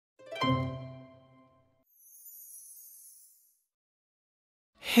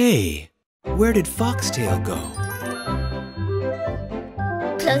Hey, where did Foxtail go?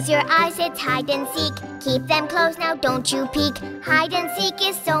 Close your eyes, it's hide and seek. Keep them closed now, don't you peek. Hide and seek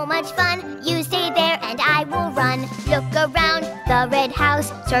is so much fun. You stay there and I will run. Look around the red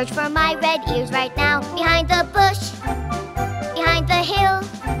house. Search for my red ears right now. Behind the bush, behind the hill.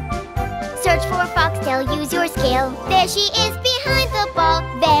 Search for Foxtail, use your skill. There she is behind the ball.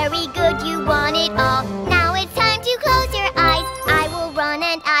 Very good, you want it all. Now it's time to close your eyes. I will run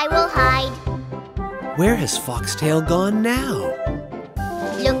and I will hide. Where has Foxtail gone now?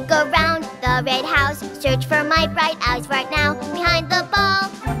 Look around the red house. Search for my bright eyes right now. Behind the ball,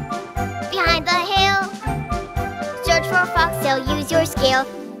 behind the hill. Search for Foxtail, use your skill.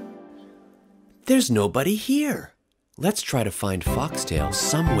 There's nobody here. Let's try to find Foxtail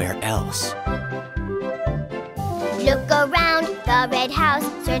somewhere else. Look around the red house.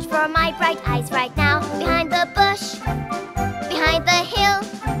 Search for my bright eyes right now. Behind the bush, behind the hill.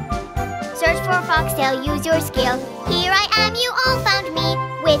 Search for Foxtail, use your skill. Here I am, you all found me.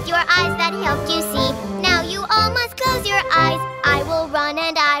 With your eyes that helped you see. Now you all must close your eyes. I will run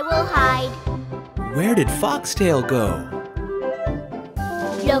and I will hide. Where did Foxtail go?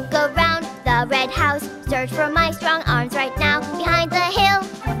 Look around the red house. Search for my strong arms right now. Behind the hill,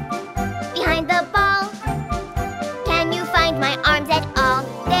 behind the ball. Can you find my arms at all?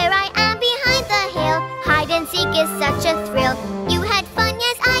 There I am behind the hill. Hide and seek is such a thrill. You had fun,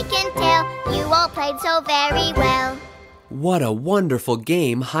 yes, I can tell. You all played so very well. What a wonderful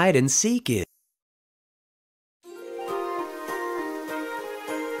game hide and seek is.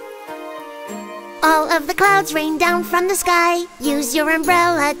 All of the clouds rain down from the sky. Use your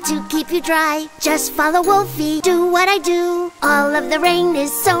umbrella to keep you dry. Just follow Wolfy, do what I do. All of the rain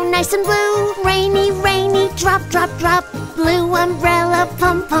is so nice and blue. Rainy, rainy, drop, drop, drop. Blue umbrella,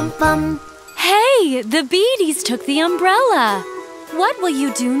 pum, pum, pum. Hey, the Beadies took the umbrella. What will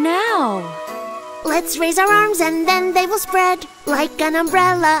you do now? Let's raise our arms and then they will spread like an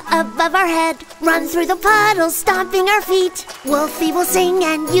umbrella above our head. Run through the puddles, stomping our feet. Wolfy will sing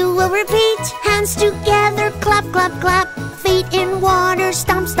and you will repeat. Hands together, clap, clap, clap. Feet in water,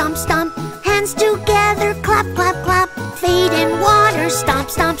 stomp, stomp, stomp. Hands together, clap, clap, clap. Feet in water,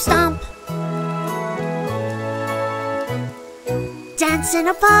 stomp, stomp, stomp. Dance in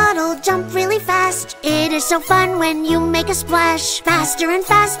a puddle, jump really fast. It is so fun when you make a splash. Faster and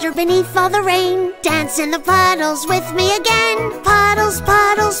faster beneath all the rain. Dance in the puddles with me again. Puddles,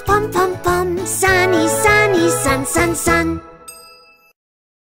 puddles, pum, pum, pum. Sunny, sunny, sun, sun, sun.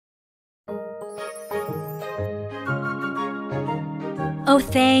 Oh,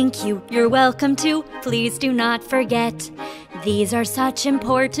 thank you. You're welcome to. Please do not forget. These are such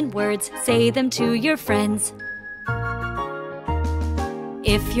important words. Say them to your friends.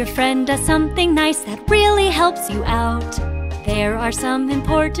 If your friend does something nice that really helps you out, there are some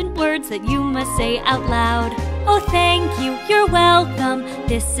important words that you must say out loud. Oh, thank you, you're welcome,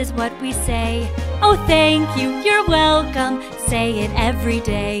 this is what we say. Oh, thank you, you're welcome, say it every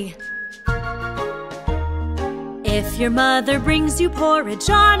day. If your mother brings you porridge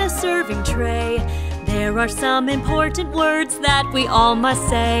on a serving tray, there are some important words that we all must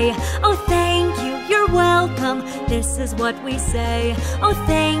say. Oh, thank you, you're welcome, this is what we say. Oh,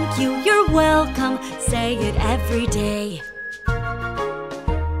 thank you, you're welcome, say it every day.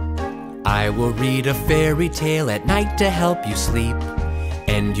 I will read a fairy tale at night to help you sleep.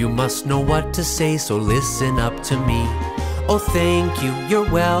 And you must know what to say, so listen up to me. Oh, thank you, you're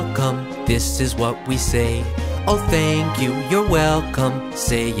welcome, this is what we say. Oh, thank you, you're welcome,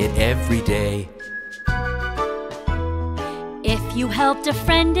 say it every day. If you helped a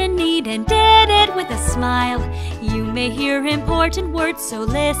friend in need and did it with a smile, you may hear important words, so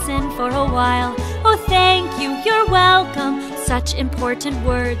listen for a while. Oh, thank you, you're welcome, such important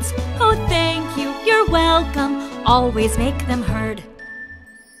words. Oh, thank you, you're welcome, always make them heard.